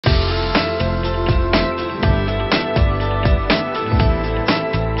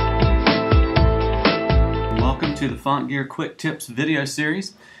to the FontGear Quick Tips video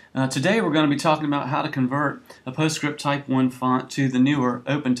series. Today we're going to be talking about how to convert a PostScript Type 1 font to the newer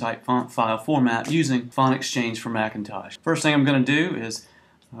OpenType font file format using FontXChange for Macintosh. First thing I'm going to do is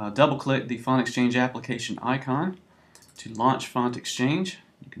double-click the FontXChange application icon to launch FontXChange.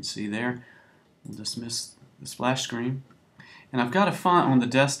 You can see there. We'll dismiss the splash screen. And I've got a font on the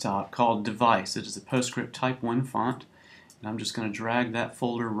desktop called Device. It is a PostScript Type 1 font. And I'm just going to drag that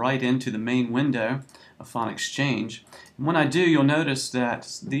folder right into the main window of FontXChange. And when I do, you'll notice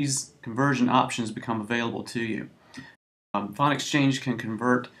that these conversion options become available to you. FontXChange can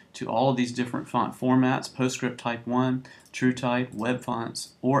convert to all of these different font formats: PostScript Type 1, TrueType, Web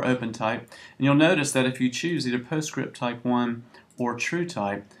Fonts, or OpenType. And you'll notice that if you choose either PostScript Type 1 or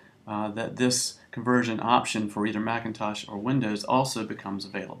TrueType, that this conversion option for either Macintosh or Windows also becomes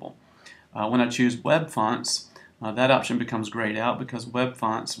available. When I choose Web Fonts, that option becomes grayed out because web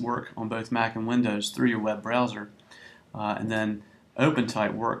fonts work on both Mac and Windows through your web browser. And then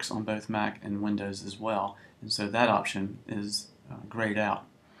OpenType works on both Mac and Windows as well. And so that option is grayed out.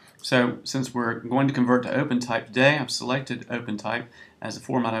 So since we're going to convert to OpenType today, I've selected OpenType as the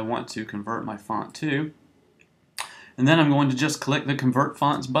format I want to convert my font to. And then I'm going to just click the Convert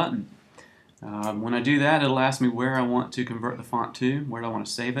Fonts button. When I do that, it'll ask me where I want to convert the font to, where do I want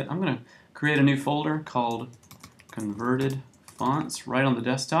to save it. I'm going to create a new folder called Converted Fonts right on the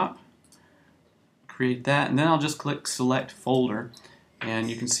desktop. Create that, and then I'll just click Select Folder, and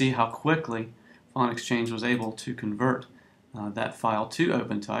you can see how quickly FontXChange was able to convert that file to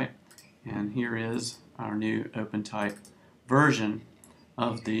OpenType. And here is our new OpenType version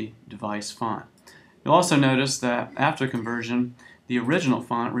of the device font. You'll also notice that after conversion, the original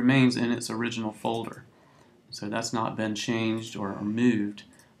font remains in its original folder. So that's not been changed or moved,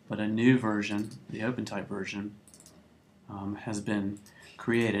 but a new version, the OpenType version, has been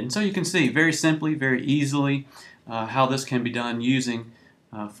created. And so you can see very simply, very easily, how this can be done using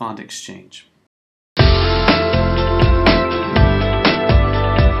FontXChange.